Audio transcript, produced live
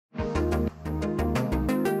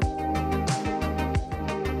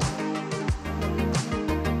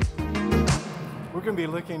going to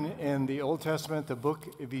be looking in the Old Testament, the book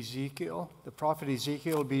of Ezekiel. The prophet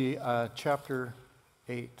Ezekiel will be chapter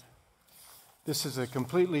 8. This is a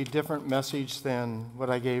completely different message than what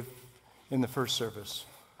I gave in the first service.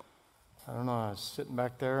 I don't know, I was sitting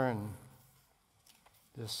back there and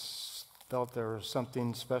just felt there was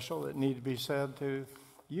something special that needed to be said to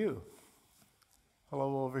you.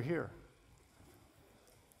 Hello over here.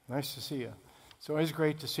 Nice to see you. It's always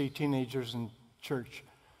great to see teenagers in church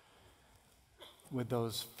with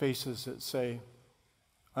those faces that say,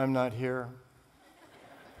 I'm not here,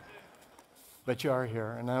 but you are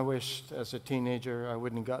here. And I wished as a teenager I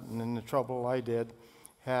wouldn't have gotten in the trouble I did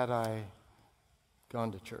had I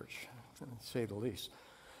gone to church, to say the least.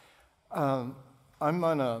 I'm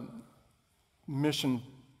on a mission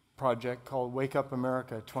project called Wake Up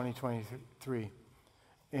America 2023.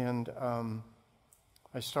 And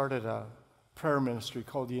I started a prayer ministry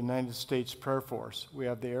called the United States Prayer Force. We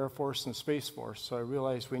have the Air Force and Space Force, so I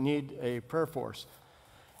realized we need a prayer force.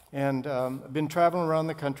 And I've been traveling around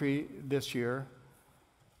the country this year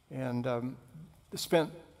and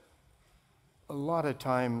spent a lot of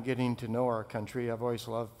time getting to know our country. I've always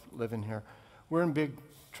loved living here. We're in big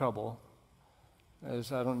trouble,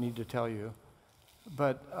 as I don't need to tell you.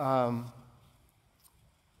 But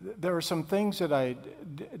there were some things that I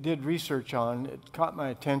did research on. It caught my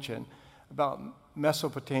attention about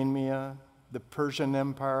Mesopotamia, the Persian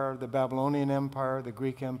Empire, the Babylonian Empire, the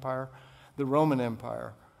Greek Empire, the Roman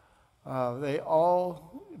Empire. They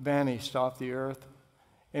all vanished off the earth.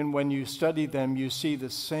 And when you study them, you see the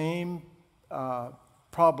same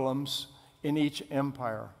problems in each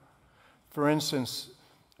empire. For instance,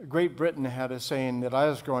 Great Britain had a saying that I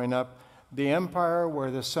was growing up, the empire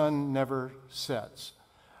where the sun never sets.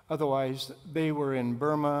 Otherwise, they were in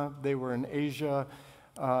Burma, they were in Asia,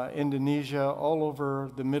 Indonesia, all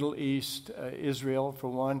over the Middle East, Israel for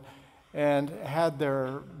one, and had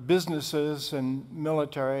their businesses and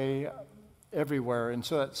military everywhere. And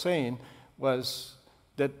so that saying was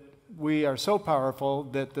that we are so powerful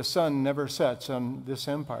that the sun never sets on this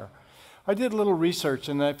empire. I did a little research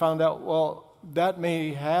and I found out, well, that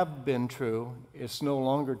may have been true. It's no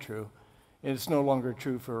longer true. And it's no longer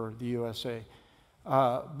true for the USA.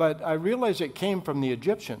 But I realized it came from the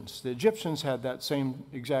Egyptians. The Egyptians had that same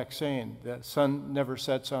exact saying, the sun never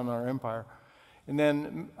sets on our empire. And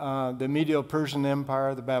then the Medo-Persian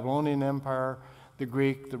Empire, the Babylonian Empire, the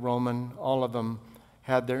Greek, the Roman, all of them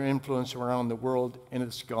had their influence around the world, and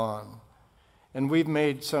it's gone. And we've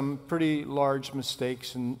made some pretty large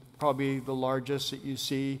mistakes, and probably the largest that you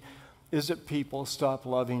see is that people stop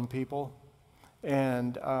loving people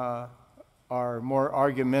and are more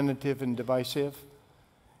argumentative and divisive.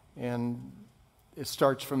 And it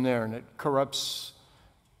starts from there, and it corrupts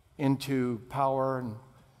into power, and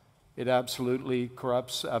it absolutely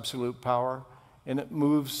corrupts absolute power, and it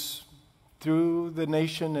moves through the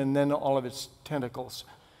nation and then all of its tentacles.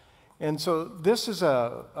 And so this is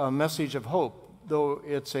a message of hope. Though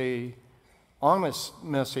it's a honest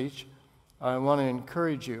message, I want to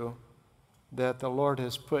encourage you that the Lord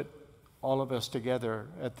has put all of us together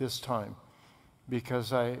at this time,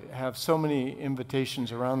 because I have so many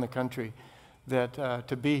invitations around the country that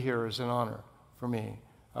to be here is an honor for me.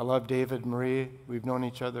 I love David and Marie. We've known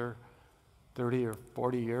each other 30 or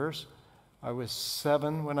 40 years. I was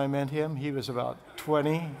 7 when I met him. He was about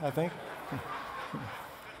 20, I think.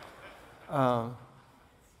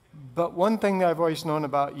 But one thing that I've always known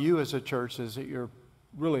about you as a church is that you're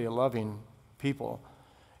really a loving people,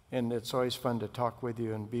 and it's always fun to talk with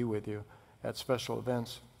you and be with you at special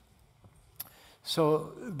events.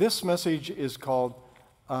 So this message is called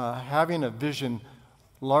having a vision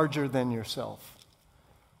larger than yourself.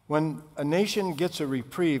 When a nation gets a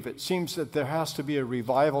reprieve, it seems that there has to be a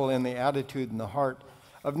revival in the attitude and the heart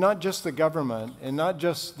of not just the government and not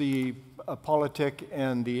just the politic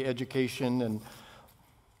and the education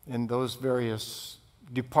and those various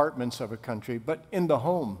departments of a country, but in the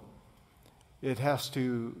home. It has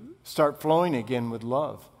to start flowing again with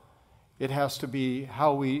love. It has to be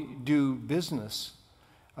how we do business.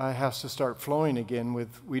 It has to start flowing again with,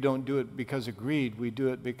 we don't do it because of greed, we do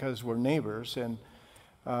it because we're neighbors, and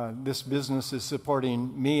this business is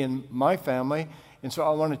supporting me and my family, and so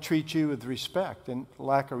I want to treat you with respect, and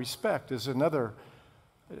lack of respect is another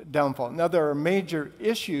downfall. Now, there are major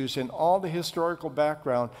issues in all the historical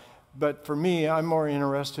background, but for me, I'm more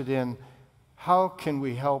interested in how can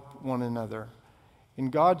we help one another.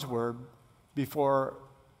 In God's Word, before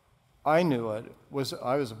I knew it,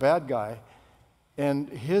 I was a bad guy, and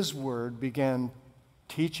His Word began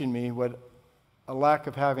teaching me what a lack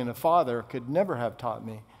of having a father could never have taught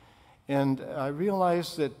me. And I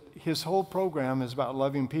realized that His whole program is about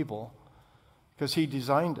loving people, because he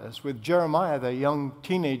designed us. With Jeremiah, the young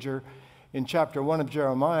teenager in chapter 1 of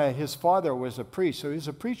Jeremiah, his father was a priest, so he was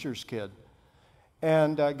a preacher's kid.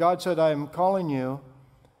 And God said, I'm calling you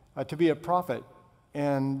to be a prophet.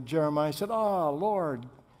 And Jeremiah said, oh, Lord,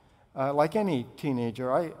 like any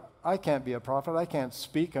teenager, I can't be a prophet. I can't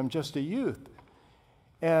speak. I'm just a youth.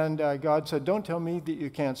 And God said, don't tell me that you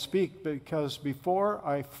can't speak, because before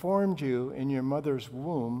I formed you in your mother's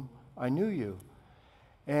womb, I knew you.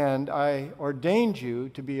 And I ordained you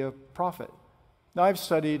to be a prophet. Now,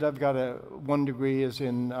 I've got one degree is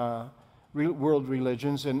in world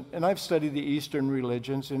religions, and I've studied the Eastern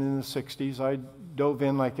religions, and in the 60s, I dove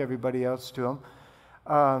in like everybody else to them.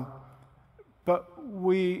 But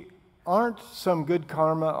we aren't some good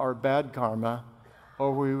karma or bad karma,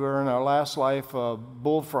 or we were in our last life a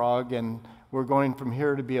bullfrog and we're going from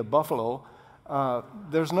here to be a buffalo.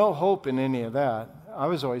 There's no hope in any of that. I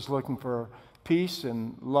was always looking for peace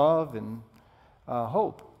and love and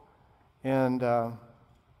hope. And God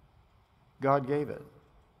gave it.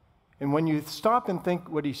 And when you stop and think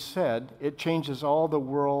what he said, it changes all the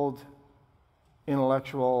world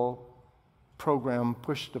intellectual program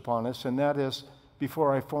pushed upon us, and that is,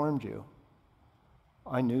 before I formed you,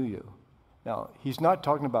 I knew you. Now, he's not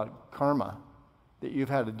talking about karma, that you've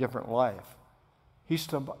had a different life. He's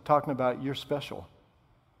talking about you're special.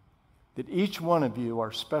 That each one of you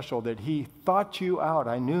are special, that he thought you out.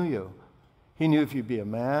 I knew you. He knew if you'd be a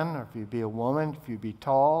man, or if you'd be a woman, if you'd be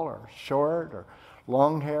tall or short or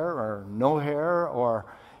long hair or no hair, or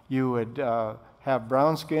you would have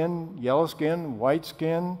brown skin, yellow skin, white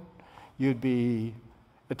skin. You'd be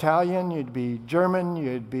Italian, you'd be German,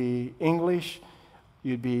 you'd be English.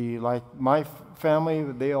 You'd be like my family.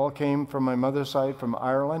 They all came from my mother's side from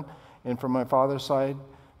Ireland, and from my father's side,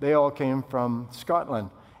 they all came from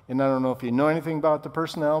Scotland. And I don't know if you know anything about the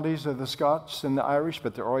personalities of the Scots and the Irish,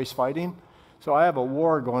 but they're always fighting. So I have a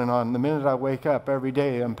war going on. The minute I wake up every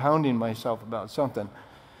day, I'm pounding myself about something.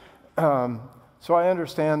 So I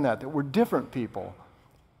understand that we're different people.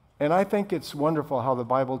 And I think it's wonderful how the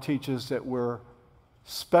Bible teaches that we're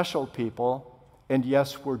special people, and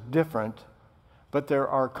yes, we're different, but there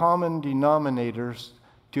are common denominators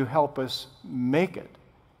to help us make it.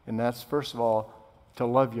 And that's, first of all, to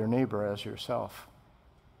love your neighbor as yourself,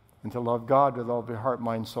 and to love God with all of your heart,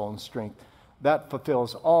 mind, soul, and strength. That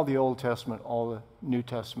fulfills all the Old Testament, all the New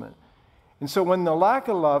Testament. And so when the lack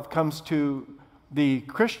of love comes to the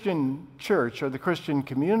Christian church or the Christian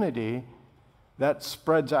community, that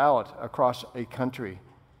spreads out across a country.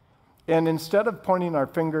 And instead of pointing our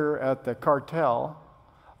finger at the cartel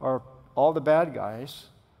or all the bad guys,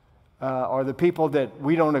 or the people that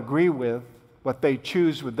we don't agree with, what they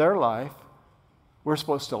choose with their life, we're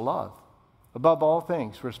supposed to love. Above all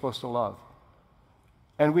things, we're supposed to love.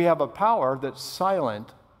 And we have a power that's silent.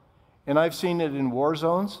 And I've seen it in war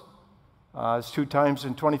zones. It's 2 times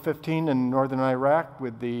in 2015 in northern Iraq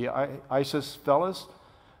with the ISIS fellas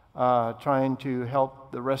trying to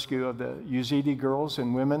help the rescue of the Yazidi girls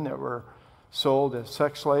and women that were sold as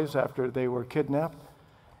sex slaves after they were kidnapped.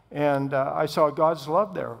 And I saw God's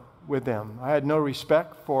love there with them. I had no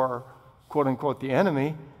respect for, quote unquote, the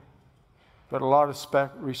enemy, but a lot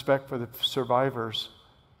of respect for the survivors,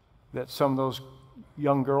 that some of those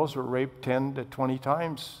young girls were raped 10 to 20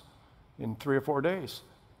 times in 3 or 4 days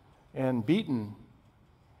and beaten.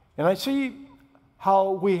 And I see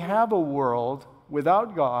how we have a world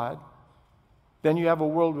without God, then you have a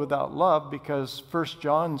world without love, because 1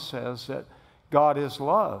 John says that God is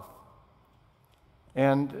love.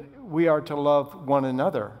 And we are to love one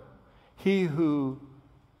another. He who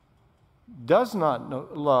does not know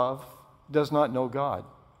love does not know God.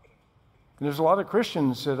 And there's a lot of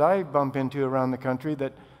Christians that I bump into around the country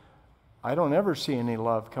that I don't ever see any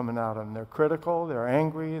love coming out of them. They're critical, they're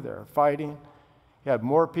angry, they're fighting. You had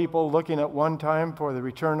more people looking at one time for the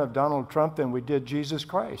return of Donald Trump than we did Jesus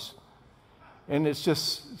Christ. And it's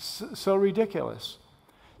just so ridiculous.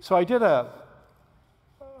 So I did a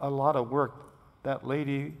lot of work. That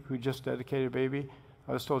lady who just dedicated a baby,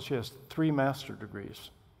 I was told she has 3 master's degrees.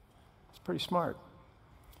 It's pretty smart.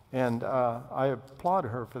 And I applaud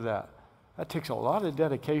her for that. That takes a lot of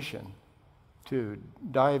dedication to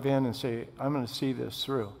dive in and say, I'm going to see this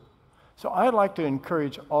through. So I'd like to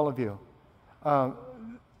encourage all of you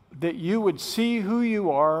that you would see who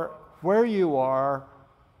you are,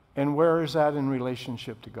 and where is that in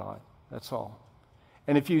relationship to God. That's all.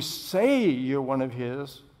 And if you say you're one of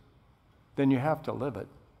his, then you have to live it.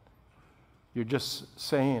 You're just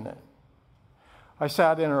saying it. I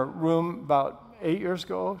sat in a room about 8 years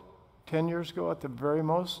ago, 10 years ago at the very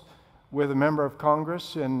most, with a member of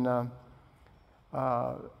Congress, and it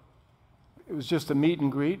was just a meet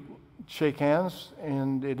and greet shake hands,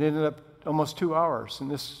 and it ended up almost 2 hours. And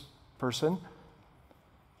this person,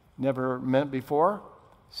 never met before,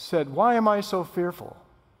 said, "Why am I so fearful?"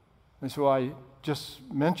 I said, "Well, I just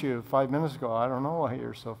met you 5 minutes ago. I don't know why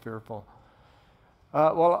you're so fearful."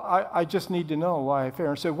 "Well, I just need to know why I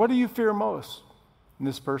fear." I said, "What do you fear most?" And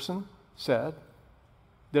this person said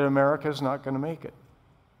that America's not going to make it.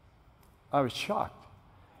 I was shocked.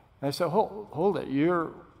 And I said, hold it.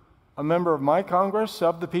 You're a member of my Congress,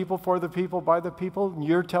 of the people, for the people, by the people, and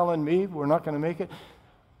you're telling me we're not going to make it?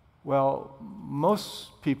 Well,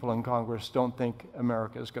 most people in Congress don't think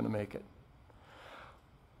America is going to make it.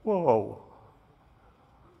 Whoa.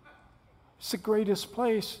 It's the greatest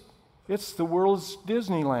place. It's the world's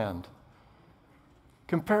Disneyland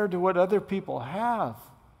compared to what other people have.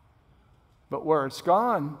 But where it's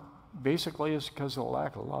gone, basically, is because of the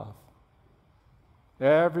lack of love.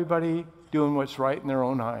 Everybody doing what's right in their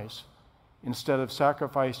own eyes instead of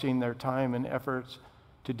sacrificing their time and efforts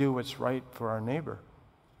to do what's right for our neighbor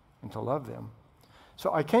and to love them.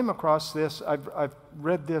 So I came across this. I've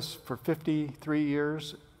read this for 53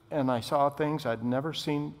 years, and I saw things I'd never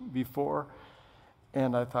seen before,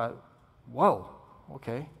 and I thought, whoa,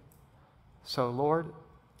 okay. So Lord,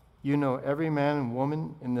 you know every man and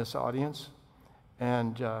woman in this audience,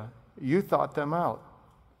 and you thought them out.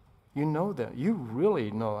 You know them. You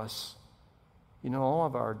really know us. You know all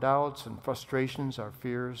of our doubts and frustrations, our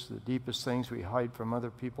fears, the deepest things we hide from other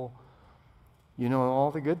people. You know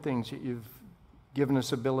all the good things that you've given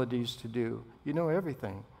us abilities to do. You know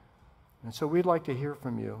everything. And so we'd like to hear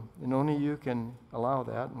from you, and only you can allow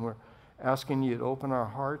that, and we're asking you to open our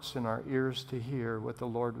hearts and our ears to hear what the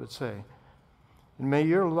Lord would say. And may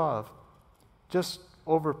your love just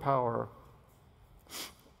overpower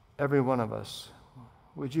every one of us.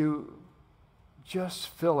 Would you just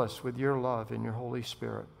fill us with your love and your Holy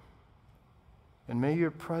Spirit? And may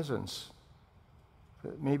your presence,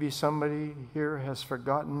 maybe somebody here has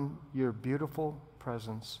forgotten your beautiful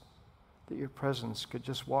presence, that your presence could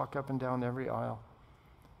just walk up and down every aisle,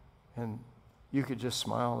 and you could just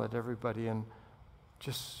smile at everybody and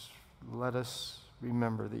just let us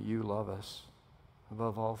remember that you love us.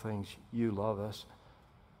 Above all things, you love us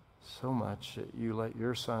so much that you let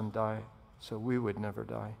your Son die so we would never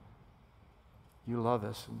die. You love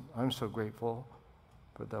us, and I'm so grateful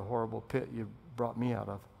for the horrible pit you brought me out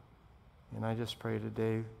of. And I just pray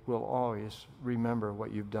today we'll always remember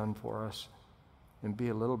what you've done for us and be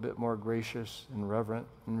a little bit more gracious and reverent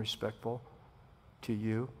and respectful to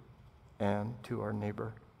you and to our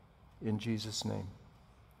neighbor. In Jesus' name,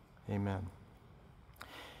 amen.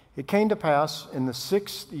 It came to pass in the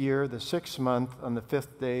 6th year, the 6th month, on the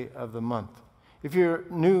 5th day of the month. If you're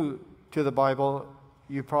new to the Bible,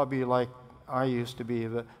 you probably like I used to be,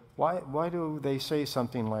 but why do they say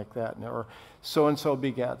something like that? Or so-and-so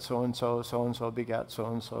begat so-and-so, so-and-so begat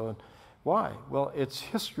so-and-so. Why? Well, it's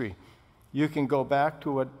history. You can go back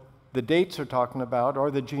to what the dates are talking about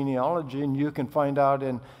or the genealogy, and you can find out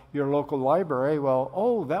in your local library, well,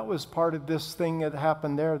 oh, that was part of this thing that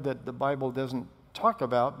happened there that the Bible doesn't talk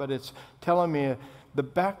about, but it's telling me the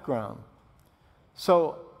background.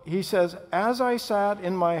 So he says, as I sat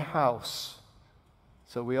in my house,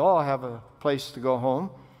 so we all have a place to go home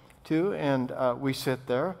to, and we sit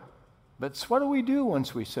there. But what do we do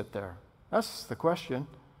once we sit there? That's the question.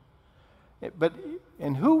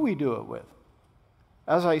 And who we do it with.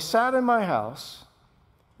 As I sat in my house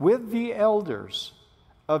with the elders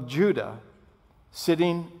of Judah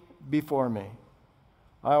sitting before me.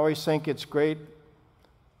 I always think it's great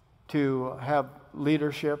to have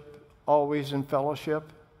leadership always in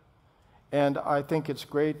fellowship. And I think it's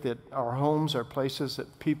great that our homes are places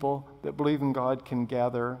that people that believe in God can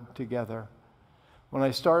gather together. When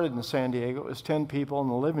I started in San Diego, it was 10 people in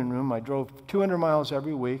the living room. I drove 200 miles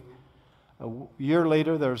every week. A year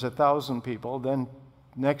later, there was 1,000 people. Then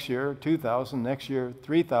next year, 2,000. Next year,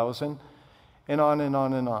 3,000. And on and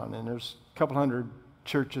on and on. And there's a couple hundred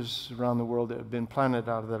churches around the world that have been planted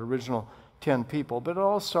out of that original 10 people. But it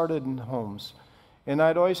all started in homes. And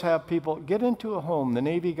I'd always have people get into a home. The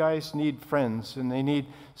Navy guys need friends, and they need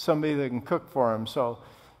somebody that can cook for them. So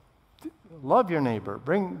love your neighbor.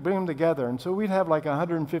 Bring them together. And so we'd have like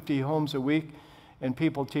 150 homes a week and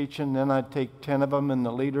people teaching. Then I'd take 10 of them and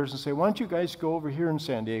the leaders and say, why don't you guys go over here in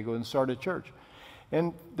San Diego and start a church?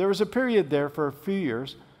 And there was a period there for a few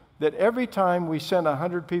years that every time we sent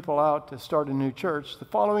 100 people out to start a new church, the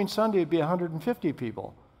following Sunday would be 150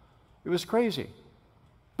 people. It was crazy.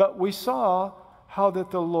 But we saw how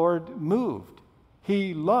that the Lord moved.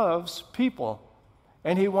 He loves people,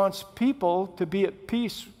 and he wants people to be at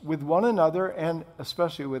peace with one another and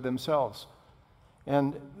especially with themselves.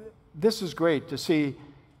 And this is great to see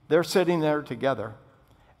They're sitting there together.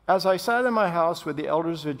 As I sat in my house with the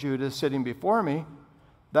elders of Judah sitting before me,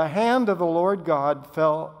 the hand of the Lord God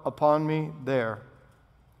fell upon me there.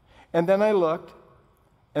 And then I looked,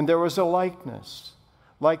 and there was a likeness,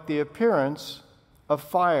 like the appearance of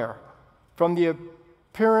fire. From the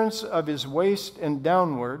appearance of his waist and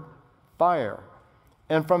downward, fire.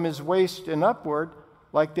 And from his waist and upward,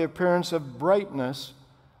 like the appearance of brightness,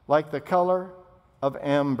 like the color of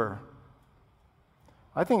amber.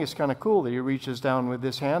 I think it's kind of cool that he reaches down with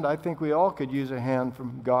this hand. I think we all could use a hand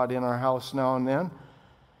from God in our house now and then.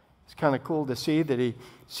 It's kind of cool to see that he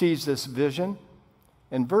sees this vision.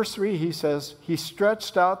 In verse 3, he says, he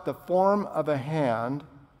stretched out the form of a hand.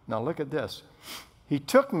 Now look at this. He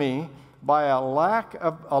took me by a lock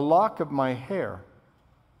of my hair.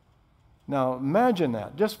 Now imagine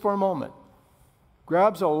that, just for a moment.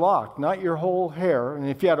 Grabs a lock, not your whole hair. And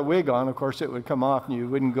if you had a wig on, of course, it would come off and you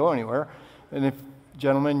wouldn't go anywhere. And if,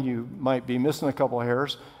 gentlemen, you might be missing a couple of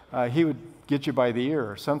hairs, he would get you by the ear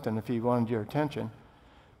or something if he wanted your attention.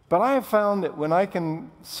 But I have found that when I can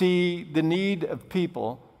see the need of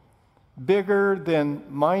people bigger than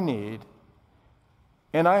my need,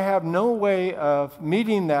 and I have no way of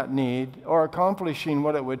meeting that need or accomplishing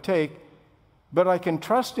what it would take, but I can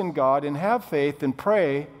trust in God and have faith and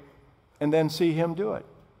pray and then see him do it.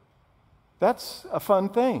 That's a fun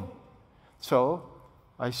thing. So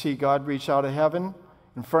I see God reach out of heaven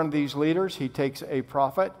in front of these leaders. He takes a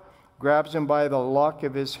prophet, grabs him by the lock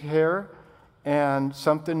of his hair, and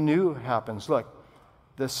something new happens. Look,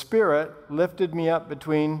 the Spirit lifted me up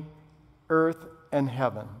between earth and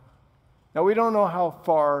heaven. Now, we don't know how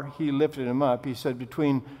far he lifted him up. He said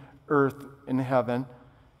between earth and heaven.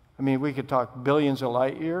 I mean, we could talk billions of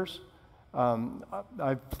light years.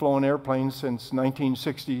 I've flown airplanes since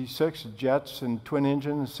 1966, jets and twin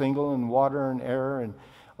engines, single and water and air and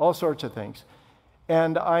all sorts of things.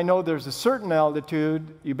 And I know there's a certain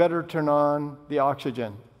altitude, you better turn on the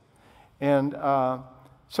oxygen. And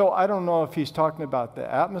so I don't know if he's talking about the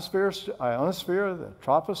atmosphere, ionosphere, the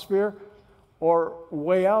troposphere, or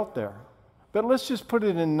way out there. But let's just put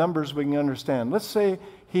it in numbers we can understand. Let's say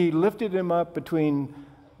he lifted him up between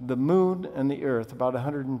the moon and the earth, about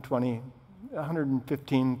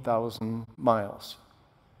 115,000 miles.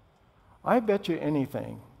 I bet you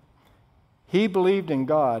anything, he believed in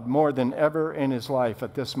God more than ever in his life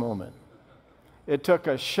at this moment. It took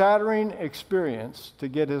a shattering experience to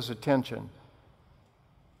get his attention.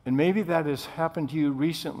 And maybe that has happened to you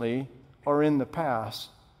recently or in the past,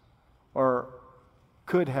 or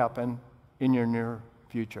could happen in your near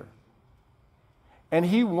future. And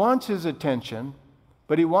he wants his attention,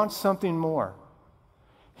 but he wants something more.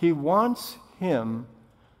 He wants him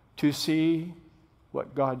to see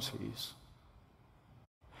what God sees.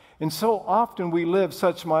 And so often we live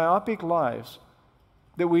such myopic lives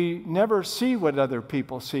that we never see what other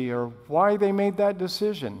people see, or why they made that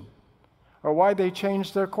decision, or why they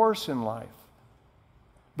changed their course in life.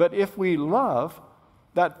 But if we love,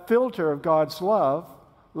 that filter of God's love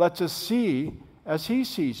lets us see as he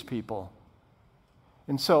sees people.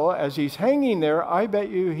 And so as he's hanging there, I bet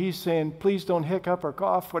you he's saying, please don't hiccup or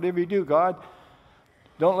cough, whatever you do, God.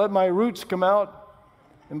 Don't let my roots come out.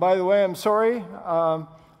 And by the way, I'm sorry.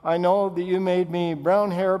 I know that you made me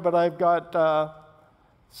brown hair, but I've got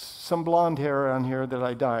some blonde hair on here that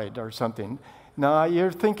I dyed or something. Now,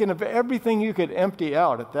 you're thinking of everything you could empty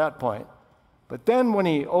out at that point. But then when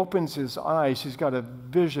he opens his eyes, he's got a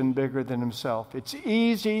vision bigger than himself. It's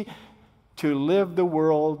easy to live the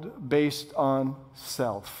world based on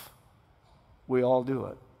self. We all do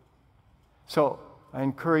it. So I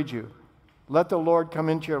encourage you, let the Lord come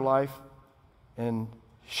into your life and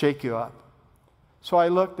shake you up. So I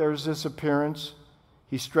looked, there's this appearance.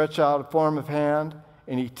 He stretched out a form of hand,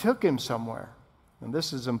 and he took him somewhere. And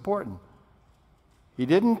this is important. He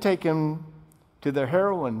didn't take him to the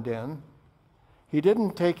heroin den. He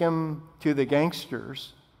didn't take him to the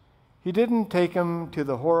gangsters. He didn't take him to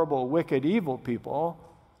the horrible, wicked, evil people.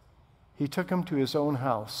 He took him to his own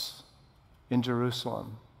house in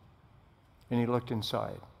Jerusalem, and he looked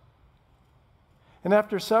inside. And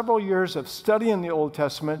after several years of studying the Old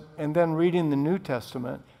Testament and then reading the New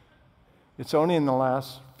Testament, it's only in the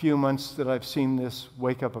last few months that I've seen this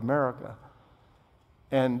Wake Up America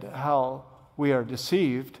and how we are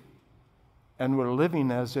deceived and we're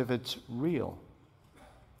living as if it's real.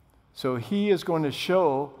 So he is going to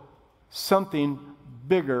show something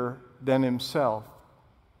bigger than himself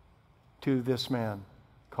to this man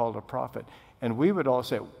called a prophet. And we would all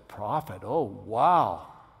say, prophet, oh, wow.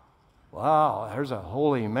 Wow, there's a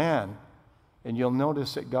holy man. And you'll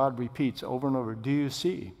notice that God repeats over and over, do you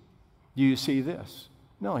see? Do you see this?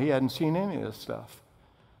 No, he hadn't seen any of this stuff.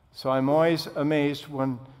 So I'm always amazed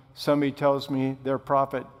when somebody tells me they're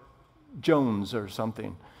Prophet Jones or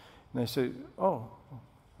something. And I say, oh,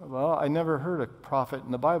 well, I never heard a prophet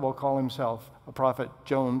in the Bible call himself a Prophet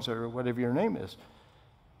Jones or whatever your name is.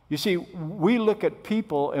 You see, we look at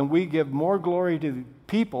people and we give more glory to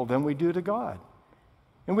people than we do to God.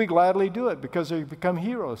 And we gladly do it because they become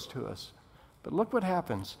heroes to us. But look what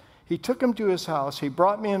happens. He took him to his house. He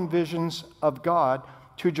brought me in visions of God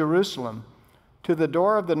to Jerusalem, to the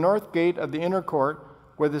door of the north gate of the inner court,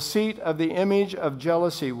 where the seat of the image of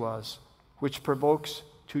jealousy was, which provokes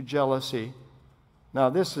to jealousy. Now,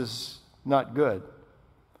 this is not good.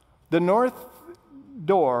 The north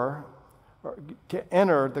door to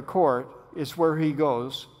enter the court is where he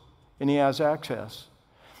goes, and he has access.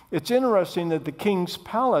 It's interesting that the king's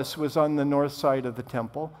palace was on the north side of the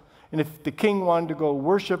temple, and if the king wanted to go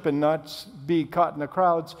worship and not be caught in the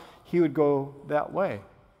crowds, he would go that way.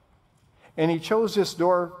 And he chose this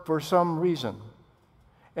door for some reason.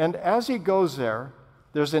 And as he goes there,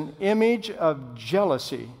 there's an image of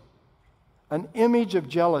jealousy. An image of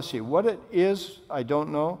jealousy. What it is, I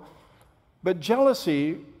don't know. But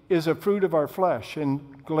jealousy is a fruit of our flesh. In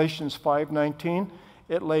Galatians 5:19,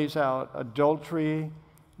 it lays out adultery,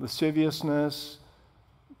 lasciviousness,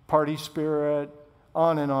 party spirit,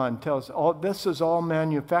 on and on. Tells all this is all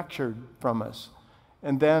manufactured from us.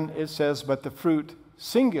 And then it says, but the fruit,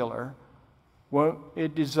 singular, well,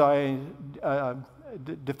 it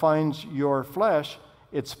defines your flesh,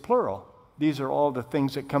 it's plural. These are all the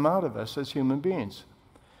things that come out of us as human beings.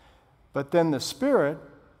 But then the Spirit,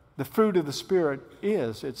 the fruit of the Spirit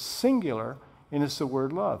it's singular, and it's the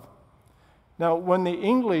word love. Now, when the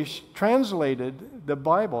English translated the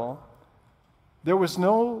Bible, there was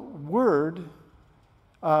no word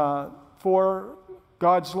for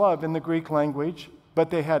God's love in the Greek language, but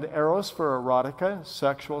they had eros for erotica,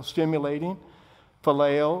 sexual, stimulating,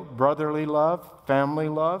 phileo, brotherly love, family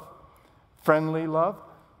love, friendly love,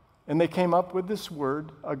 and they came up with this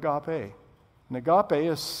word, agape. And agape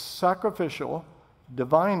is sacrificial,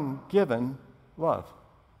 divine given love.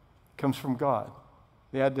 It comes from God.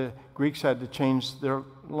 Greeks had to change their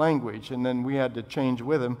language, and then we had to change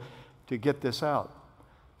with them to get this out.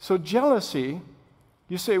 So jealousy,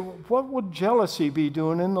 you say, what would jealousy be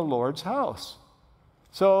doing in the Lord's house?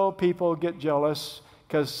 So people get jealous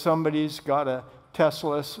because somebody's got a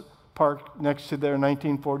Tesla parked next to their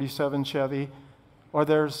 1947 Chevy, or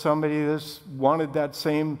there's somebody that's wanted that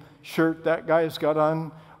same shirt that guy's got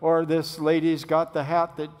on, or this lady's got the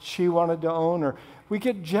hat that she wanted to own, or we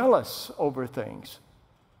get jealous over things.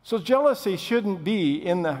 So jealousy shouldn't be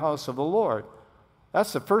in the house of the Lord.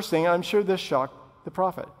 That's the first thing. I'm sure this shocked the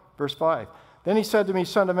prophet. Verse 5. Then he said to me,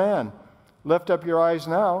 Son of man, lift up your eyes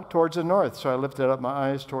now towards the north. So I lifted up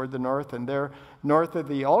my eyes toward the north, and there, north of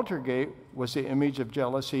the altar gate, was the image of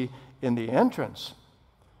jealousy in the entrance.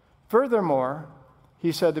 Furthermore,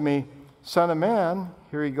 he said to me, Son of man,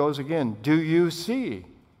 here he goes again, do you see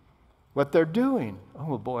what they're doing?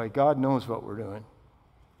 Oh boy, God knows what we're doing.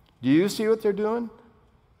 Do you see what they're doing?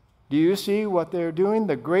 Do you see what they're doing?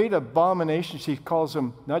 The great abominations, he calls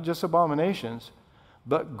them not just abominations,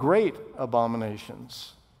 but great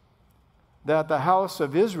abominations that the house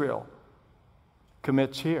of Israel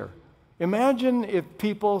commits here. Imagine if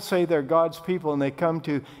people say they're God's people and they come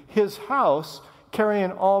to his house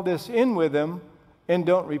carrying all this in with them and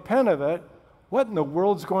don't repent of it. What in the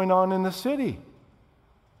world's going on in the city?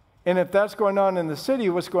 And if that's going on in the city,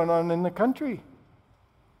 what's going on in the country?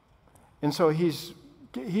 And so he's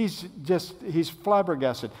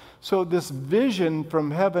flabbergasted. So this vision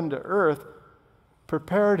from heaven to earth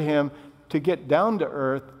prepared him to get down to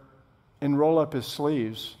earth and roll up his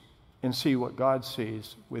sleeves and see what God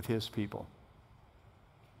sees with his people.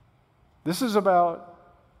 This is about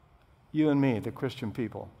you and me, the Christian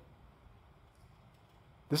people.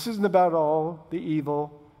 This isn't about all the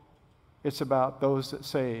evil. It's about those that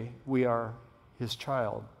say we are his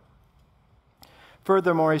child.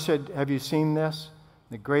 Furthermore, he said, have you seen this?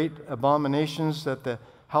 The great abominations that the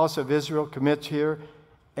house of Israel commits here.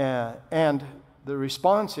 And the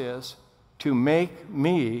response is to make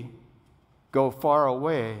me go far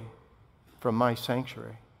away from my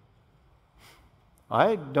sanctuary.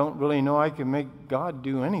 I don't really know I can make God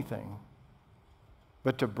do anything.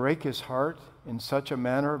 But to break his heart in such a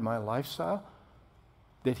manner of my lifestyle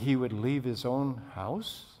that he would leave his own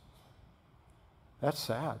house? That's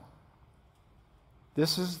sad.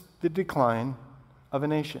 This is the decline of a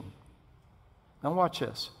nation. Now watch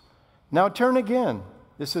this. Now turn again.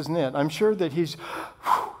 This isn't it. I'm sure that he's,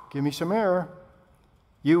 give me some air.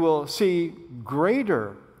 You will see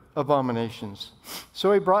greater abominations.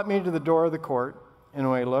 So he brought me to the door of the court, and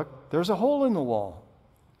when I looked, there's a hole in the wall.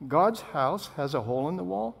 God's house has a hole in the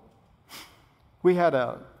wall? We had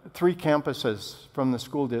 3 campuses from the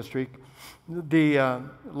school district. The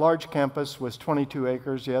large campus was 22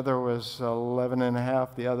 acres. The other was 11 and a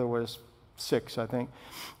half. The other was 6, I think.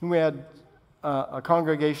 And we had a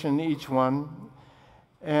congregation in each one.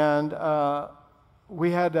 And we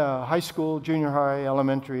had high school, junior high,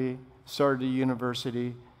 elementary, started a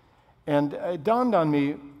university. And it dawned on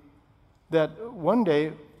me that one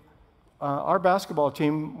day our basketball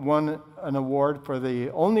team won an award for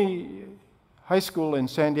the only high school in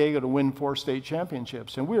San Diego to win 4 state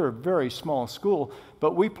championships. And we were a very small school,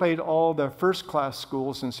 but we played all the first-class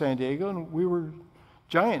schools in San Diego, and we were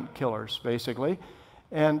giant killers, basically.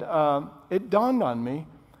 And it dawned on me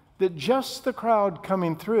that just the crowd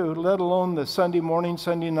coming through, let alone the Sunday morning,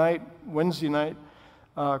 Sunday night, Wednesday night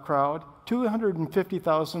crowd,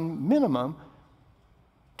 250,000 minimum,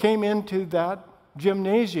 came into that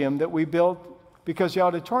gymnasium that we built because the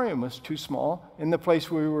auditorium was too small and the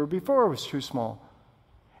place we were before was too small.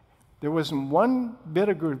 There wasn't one bit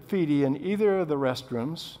of graffiti in either of the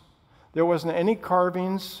restrooms. There wasn't any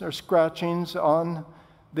carvings or scratchings on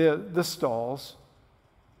the stalls.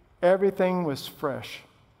 Everything was fresh.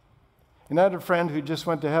 And I had a friend who just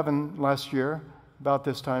went to heaven last year, about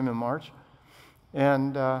this time in March,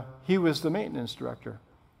 and he was the maintenance director.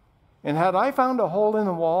 And had I found a hole in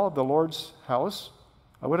the wall of the Lord's house,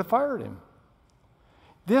 I would have fired him.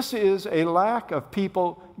 This is a lack of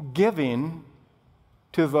people giving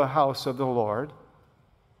to the house of the Lord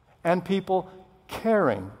and people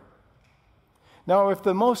caring. Now, if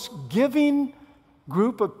the most giving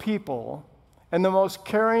group of people and the most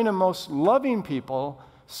caring and most loving people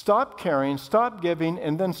stop caring, stop giving,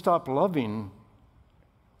 and then stop loving,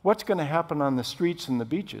 what's going to happen on the streets and the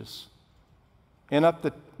beaches and up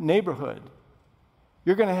the neighborhood?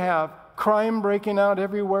 You're going to have crime breaking out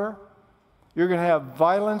everywhere. You're going to have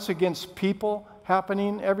violence against people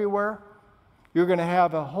happening everywhere. You're going to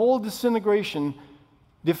have a whole disintegration.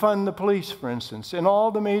 Defund the police, for instance. In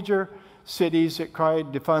all the major cities that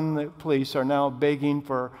cried defund the police are now begging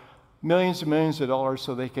for millions and millions of dollars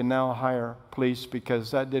so they can now hire police,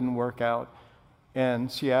 because that didn't work out.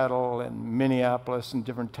 And Seattle and Minneapolis and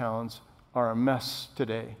different towns are a mess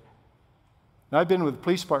today. Now, I've been with the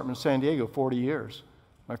police department in San Diego 40 years.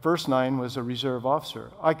 My first 9 was a reserve officer.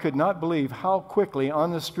 I could not believe how quickly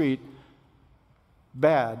on the street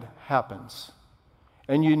bad happens.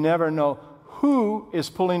 And you never know who is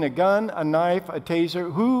pulling a gun, a knife, a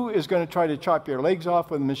taser, who is going to try to chop your legs off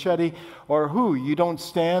with a machete, or who. You don't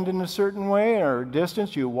stand in a certain way or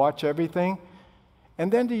distance, you watch everything. And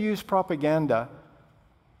then to use propaganda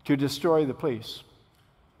to destroy the police.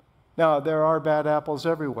 Now, there are bad apples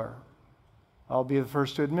everywhere. I'll be the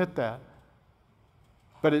first to admit that.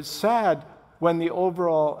 But it's sad when the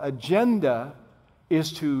overall agenda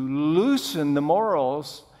is to loosen the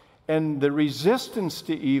morals and the resistance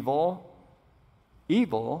to evil.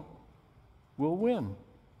 Evil will win.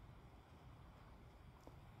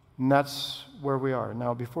 And that's where we are.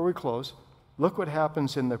 Now, before we close, look what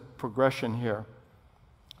happens in the progression here.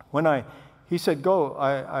 When he said, go,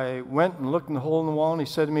 I went and looked in the hole in the wall, and he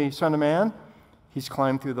said to me, son of man, he's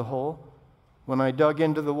climbed through the hole. When I dug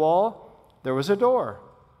into the wall, there was a door.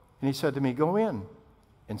 And he said to me, go in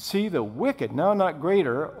and see the wicked, now not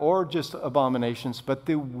greater or just abominations, but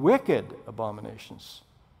the wicked abominations.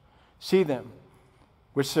 See them,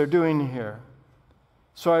 which they're doing here.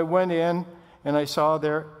 So I went in and I saw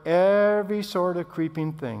there every sort of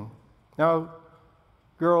creeping thing. Now,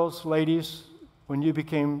 girls, ladies, when you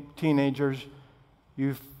became teenagers,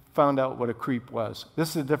 you found out what a creep was.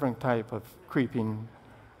 This is a different type of creeping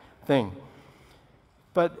thing.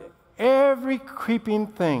 But every creeping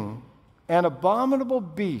thing, an abominable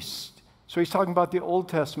beast. So he's talking about the Old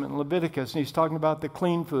Testament in Leviticus, and he's talking about the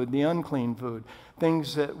clean food, the unclean food,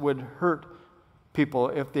 things that would hurt people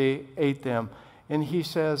if they ate them. And he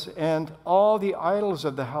says, and all the idols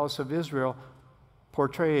of the house of Israel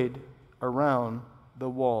portrayed around the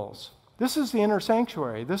walls. This is the inner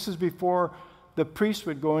sanctuary. This is before the priest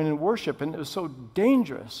would go in and worship, and it was so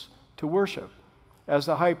dangerous to worship as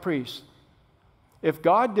the high priest. If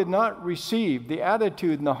God did not receive the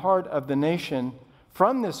attitude in the heart of the nation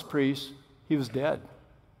from this priest, he was dead.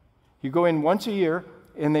 You go in once a year,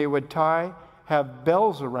 and they would have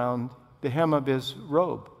bells around the hem of his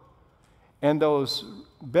robe. And those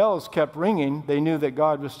bells kept ringing. They knew that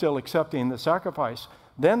God was still accepting the sacrifice.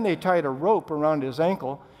 Then they tied a rope around his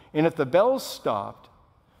ankle, and if the bells stopped,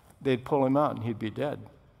 they'd pull him out and he'd be dead.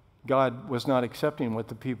 God was not accepting what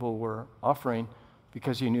the people were offering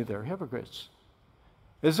because he knew they were hypocrites.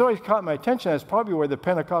 It's always caught my attention. That's probably where the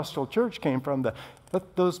Pentecostal church came from.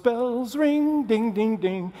 Let those bells ring, ding, ding,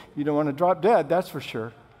 ding. You don't want to drop dead, that's for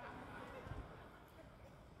sure.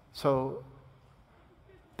 So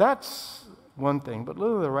that's one thing. But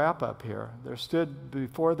look at the wrap up here. There stood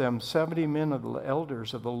before them 70 men of the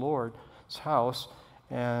elders of the Lord's house,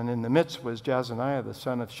 and in the midst was Jazaniah, the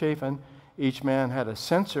son of Shaphan. Each man had a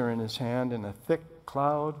censer in his hand, and a thick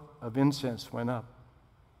cloud of incense went up.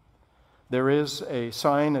 There is a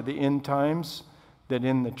sign of the end times that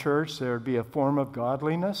in the church there would be a form of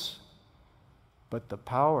godliness, but the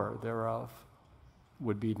power thereof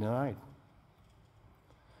would be denied.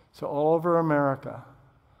 So all over America,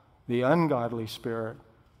 the ungodly spirit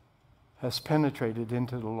has penetrated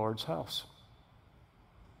into the Lord's house.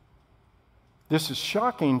 This is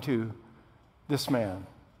shocking to this man.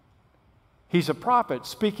 He's a prophet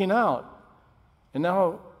speaking out, and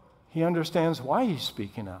now he understands why he's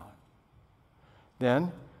speaking out.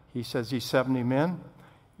 Then he says he's 70 men.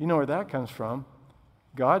 You know where that comes from.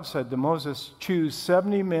 God said to Moses, choose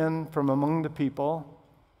 70 men from among the people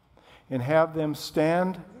and have them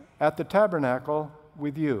stand at the tabernacle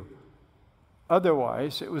with you.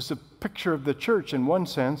 Otherwise, it was a picture of the church in one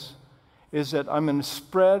sense, is that I'm going to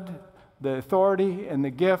spread the authority and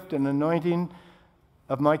the gift and anointing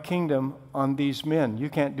of my kingdom on these men. You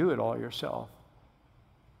can't do it all yourself.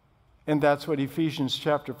 And that's what Ephesians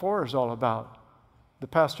chapter 4 is all about. The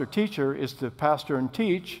pastor-teacher is to pastor and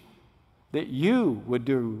teach that you would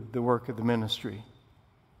do the work of the ministry.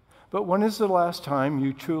 But when is the last time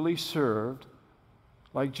you truly served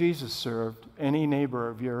like Jesus served any neighbor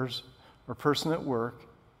of yours or person at work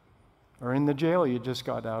or in the jail you just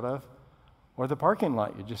got out of or the parking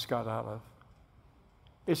lot you just got out of?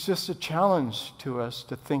 It's just a challenge to us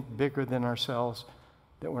to think bigger than ourselves,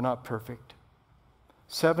 that we're not perfect.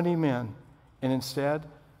 70 men, and instead,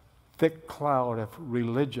 thick cloud of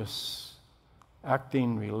religious,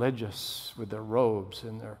 acting religious with their robes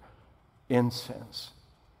and their incense.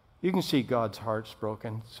 You can see God's heart's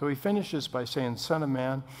broken. So he finishes by saying, Son of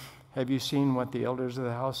man, have you seen what the elders of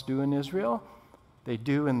the house do in Israel? They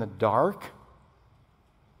do in the dark.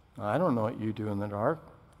 I don't know what you do in the dark.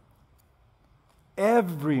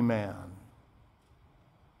 Every man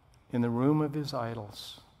in the room of his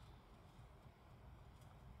idols.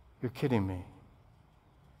 You're kidding me.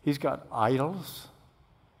 He's got idols,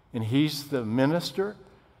 and he's the minister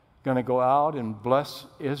going to go out and bless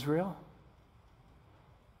Israel.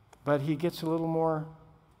 But he gets a little more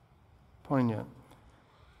poignant.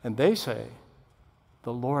 And they say,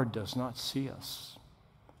 the Lord does not see us.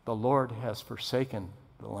 The Lord has forsaken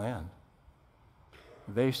the land.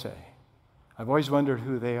 They say. I've always wondered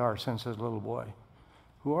who they are since I was a little boy.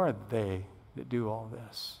 Who are they that do all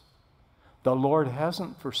this? The Lord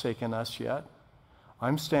hasn't forsaken us yet.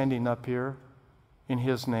 I'm standing up here in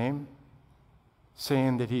his name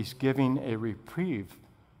saying that he's giving a reprieve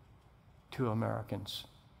to Americans.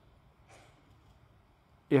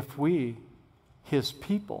 If we, his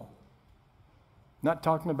people, not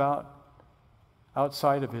talking about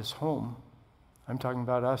outside of his home, I'm talking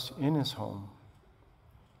about us in his home.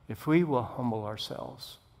 If we will humble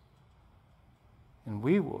ourselves and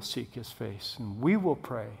we will seek his face and we will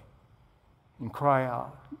pray and cry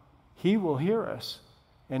out, he will hear us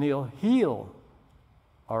and he'll heal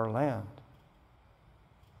our land.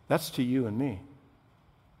 That's to you and me.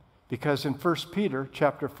 Because in 1 Peter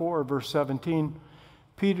chapter 4, verse 17,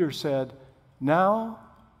 Peter said, now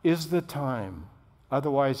is the time.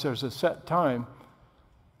 Otherwise, there's a set time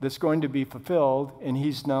that's going to be fulfilled, and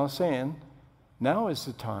he's now saying, now is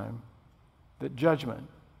the time that judgment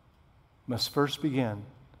must first begin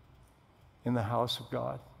in the house of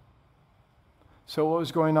God. So what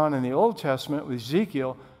was going on in the Old Testament with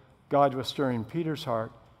Ezekiel, God was stirring Peter's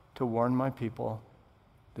heart to warn my people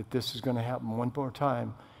that this is going to happen one more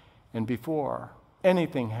time. And before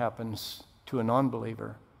anything happens to a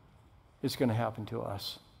non-believer, it's going to happen to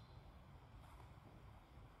us.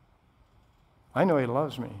 I know he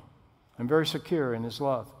loves me. I'm very secure in his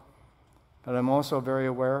love. But I'm also very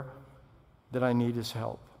aware that I need his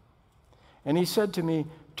help. And he said to me,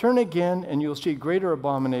 turn again and you'll see greater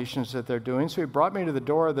abominations that they're doing. So he brought me to the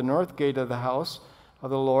door of the north gate of the house of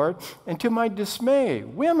the Lord. And to my dismay,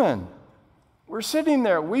 women were sitting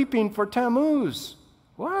there weeping for Tammuz.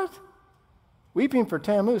 What? Weeping for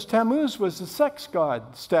Tammuz. Tammuz was the sex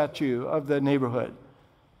god statue of the neighborhood.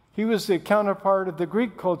 He was the counterpart of the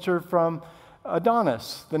Greek culture from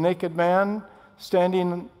Adonis, the naked man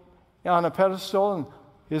standing on a pedestal and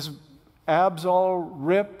his abs all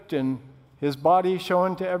ripped and his body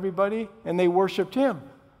shown to everybody, and they worshiped him.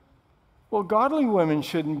 Well, godly women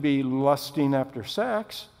shouldn't be lusting after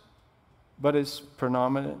sex. but it's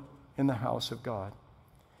predominant in the house of God.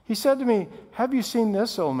 He said to me, "Have you seen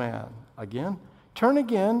this, O man?" Again, "Turn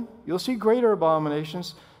again, you'll see greater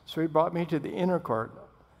abominations." So he brought me to the inner court,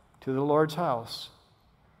 to the Lord's house.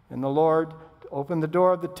 And the Lord opened the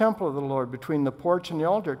door of the temple of the Lord between the porch and the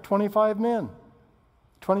altar. 25 men.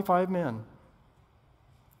 25 men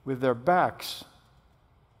with their backs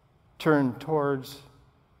turned towards,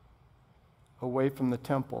 away from the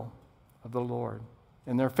temple of the Lord,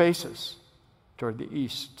 and their faces toward the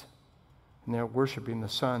east. And they're worshiping the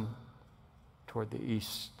sun toward the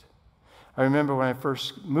east. I remember when I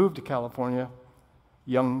first moved to California,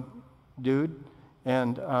 young dude,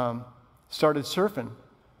 and started surfing.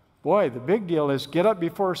 Boy, the big deal is get up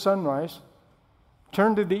before sunrise,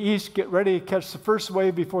 turn to the east, get ready to catch the first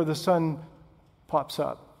wave before the sun pops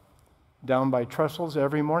up. Down by Trestles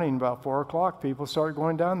every morning, about 4 o'clock, people start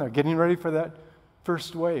going down there, getting ready for that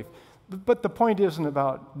first wave. But the point isn't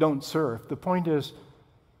about don't surf. The point is,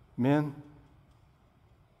 men,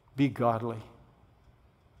 be godly.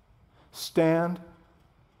 Stand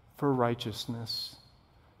for righteousness.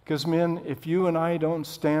 Because men, if you and I don't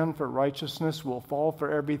stand for righteousness, we'll fall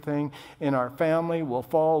for everything, and our family will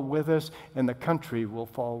fall with us, and the country will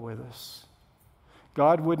fall with us.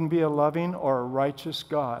 God wouldn't be a loving or a righteous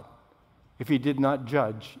God if he did not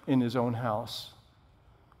judge in his own house.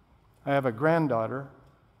 I have a granddaughter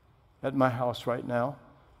at my house right now.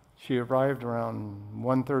 She arrived around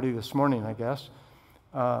 1:30 this morning, I guess,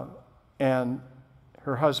 and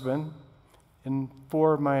her husband and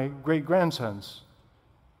 4 of my great-grandsons.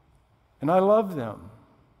 And I love them.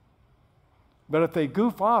 But if they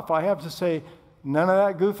goof off, I have to say, none of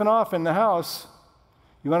that goofing off in the house.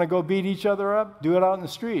 You want to go beat each other up? Do it out in the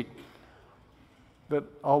street. But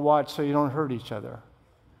I'll watch so you don't hurt each other.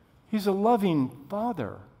 He's a loving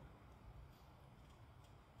father.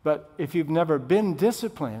 But if you've never been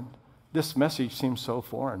disciplined, this message seems so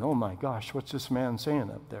foreign. Oh my gosh, what's this man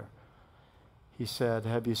saying up there? He said,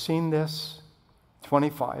 "Have you seen this?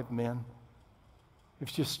 25 men.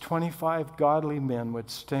 If just 25 godly men would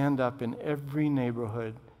stand up in every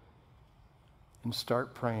neighborhood and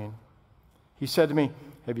start praying." He said to me,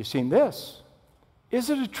 "Have you seen this? Is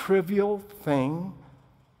it a trivial thing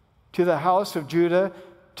to the house of Judah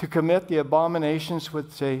to commit the abominations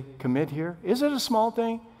which they commit here? Is it a small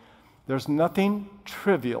thing?" There's nothing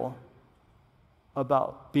trivial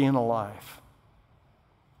about being alive.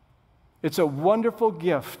 It's a wonderful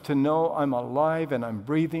gift to know I'm alive and I'm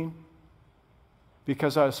breathing,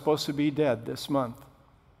 because I was supposed to be dead this month.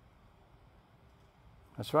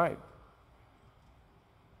 That's right.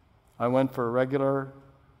 I went for a regular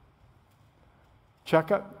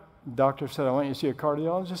checkup. The doctor said, "I want you to see a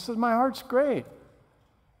cardiologist." I said, "My heart's great."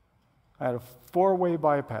 I had a 4-way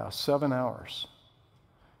bypass, 7 hours.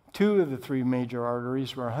 2 of the 3 major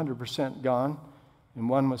arteries were 100% gone, and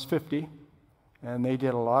 1 was 50, and they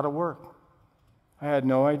did a lot of work. I had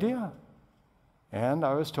no idea. And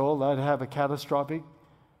I was told I'd have a catastrophic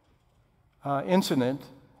incident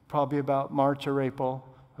probably about March or April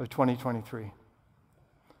of 2023.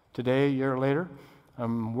 Today, a year later,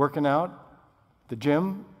 I'm working out at the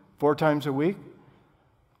gym 4 times a week,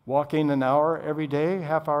 walking an hour every day,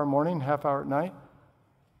 half hour morning, half hour at night,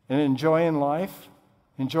 and enjoying life,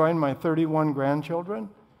 enjoying my 31 grandchildren,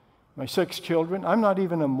 my 6 children. I'm not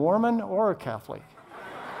even a Mormon or a Catholic.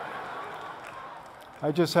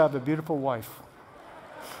 I just have a beautiful wife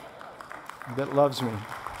that loves me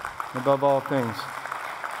above all things.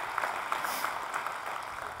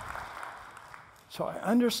 So I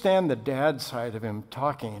understand the dad side of him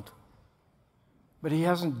talking, but he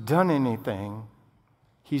hasn't done anything.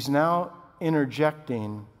 He's now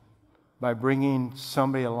interjecting by bringing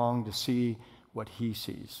somebody along to see what he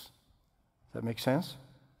sees. Does that make sense?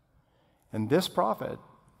 And this prophet,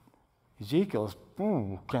 Ezekiel,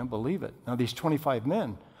 can't believe it. Now these 25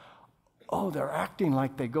 men, they're acting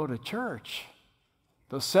like they go to church.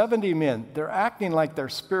 Those 70 men, they're acting like they're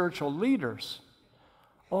spiritual leaders.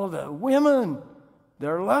 Oh, the women,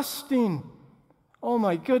 they're lusting. Oh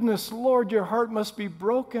my goodness, Lord, your heart must be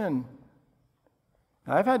broken.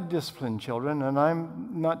 Now, I've had disciplined children, and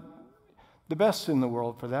I'm not the best in the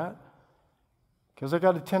world for that, because I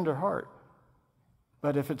got a tender heart.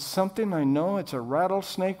 But if it's something I know, it's a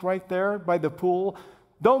rattlesnake right there by the pool,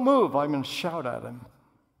 don't move, I'm going to shout at him.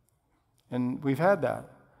 And we've had that.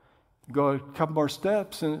 Go a couple more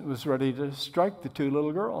steps, and it was ready to strike the 2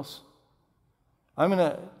 little girls. I'm going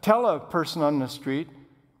to tell a person on the street,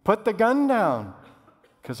 put the gun down,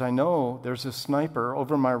 because I know there's a sniper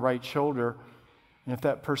over my right shoulder, and if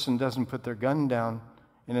that person doesn't put their gun down,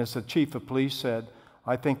 and as the chief of police said,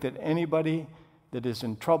 I think that anybody that is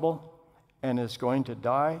in trouble and is going to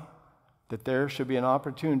die, that there should be an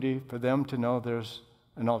opportunity for them to know there's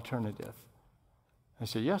an alternative. I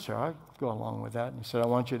said, yes, sir, I'd go along with that. And he said, I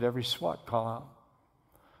want you at every SWAT call out.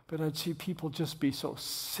 But I'd see people just be so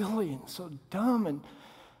silly and so dumb and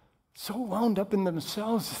so wound up in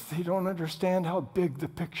themselves that they don't understand how big the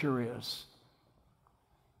picture is.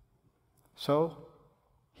 So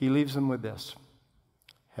he leaves them with this.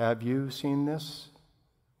 Have you seen this?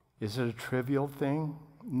 Is it a trivial thing?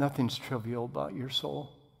 Nothing's trivial about your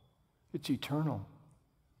soul. It's eternal.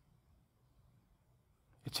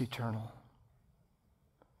 It's eternal.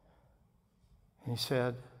 And he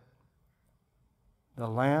said, the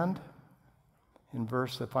land, in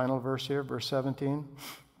the final verse here, verse 17,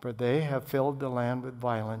 for they have filled the land with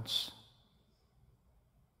violence,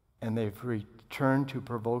 and they've returned to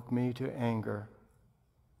provoke me to anger.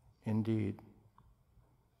 Indeed,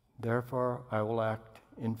 therefore I will act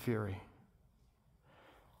in fury.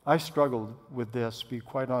 I struggled with this, to be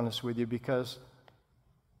quite honest with you, because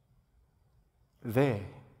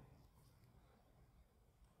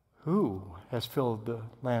who has filled the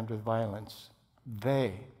land with violence?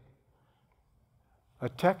 They. A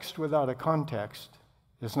text without a context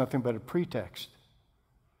is nothing but a pretext.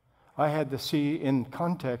 I had to see in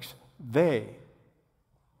context, they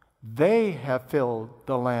have filled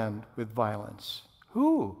the land with violence.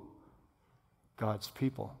 Who? God's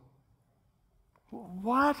people.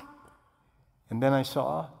 What? And then I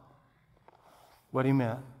saw what he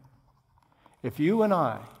meant. If you and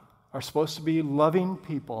I are supposed to be loving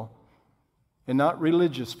people and not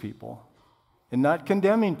religious people and not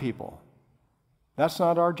condemning people, that's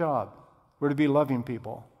not our job. We're to be loving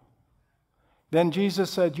people. Then Jesus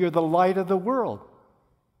said, you're the light of the world.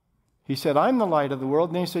 He said, I'm the light of the world.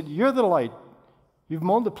 And then he said, you're the light. You've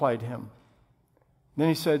multiplied him. Then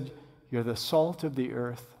he said, you're the salt of the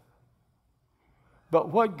earth. But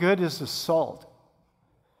what good is the salt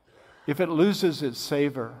if it loses its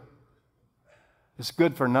savor? It's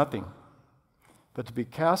good for nothing but to be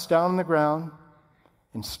cast down on the ground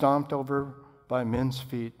and stomped over by men's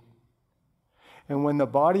feet. And when the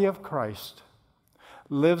body of Christ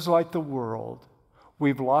lives like the world,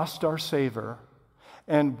 we've lost our savor.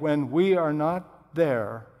 And when we are not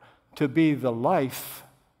there to be the life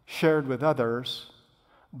shared with others,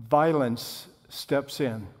 violence steps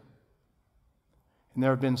in. And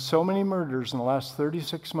there have been so many murders in the last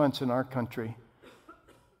 36 months in our country.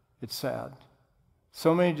 It's sad.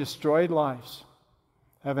 So many destroyed lives.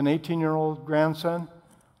 I have an 18-year-old grandson,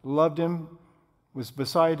 loved him, was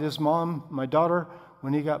beside his mom, my daughter,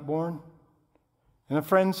 when he got born. And a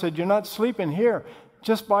friend said, you're not sleeping here.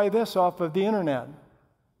 Just buy this off of the internet.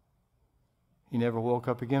 He never woke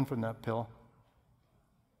up again from that pill.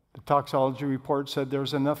 The toxicology report said there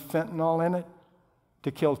was enough fentanyl in it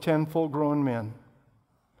to kill 10 full-grown men.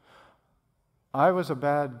 I was a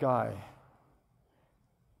bad guy.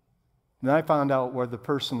 And I found out where the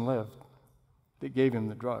person lived that gave him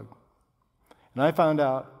the drug. And I found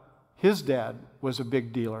out his dad was a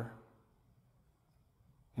big dealer.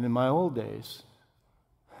 And in my old days,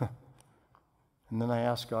 and then I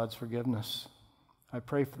asked God's forgiveness. I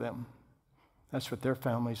pray for them. That's what their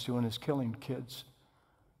family's doing, is killing kids.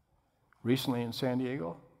 Recently in San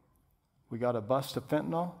Diego, we got a bust of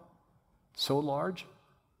fentanyl so large,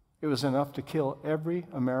 it was enough to kill every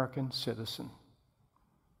American citizen.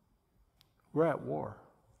 We're at war,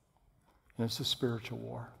 and it's a spiritual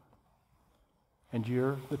war. And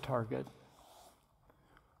you're the target.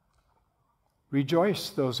 Rejoice,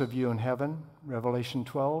 those of you in heaven. Revelation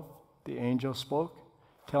 12, the angel spoke,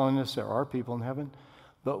 telling us there are people in heaven.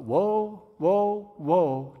 But woe, woe,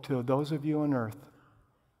 woe to those of you on earth.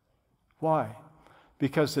 Why?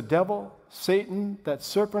 Because the devil, Satan, that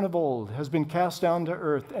serpent of old, has been cast down to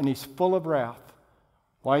earth, and he's full of wrath.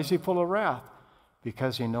 Why is he full of wrath?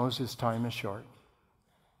 Because he knows his time is short.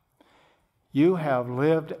 You have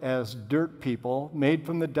lived as dirt people, made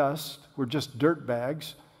from the dust. We're just dirt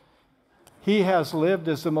bags. He has lived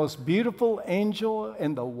as the most beautiful angel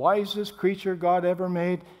and the wisest creature God ever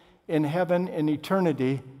made in heaven in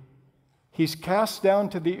eternity. He's cast down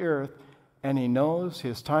to the earth, and he knows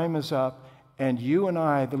his time is up, and you and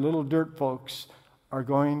I, the little dirt folks, are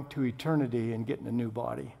going to eternity and getting a new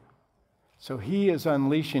body. So he is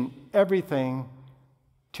unleashing everything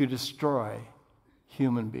to destroy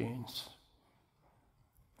human beings.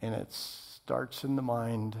 And it starts in the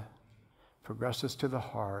mind, progresses to the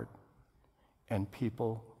heart, and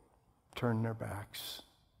people turn their backs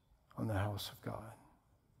on the house of God.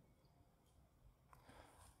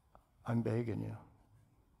 I'm begging you,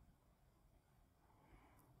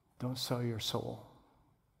 don't sell your soul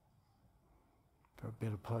for a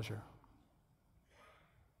bit of pleasure.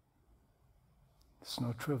 It's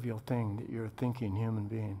no trivial thing that you're a thinking human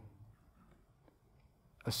being.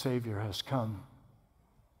 A Savior has come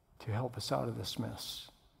to help us out of this mess.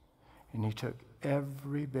 And he took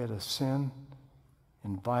every bit of sin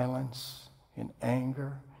and violence and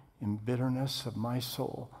anger and bitterness of my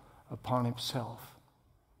soul upon himself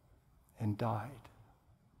and died.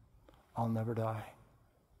 I'll never die.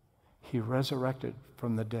 He resurrected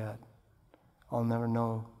from the dead. I'll never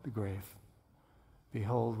know the grave.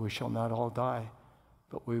 Behold, we shall not all die,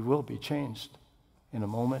 but we will be changed in a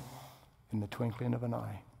moment, in the twinkling of an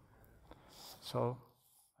eye. So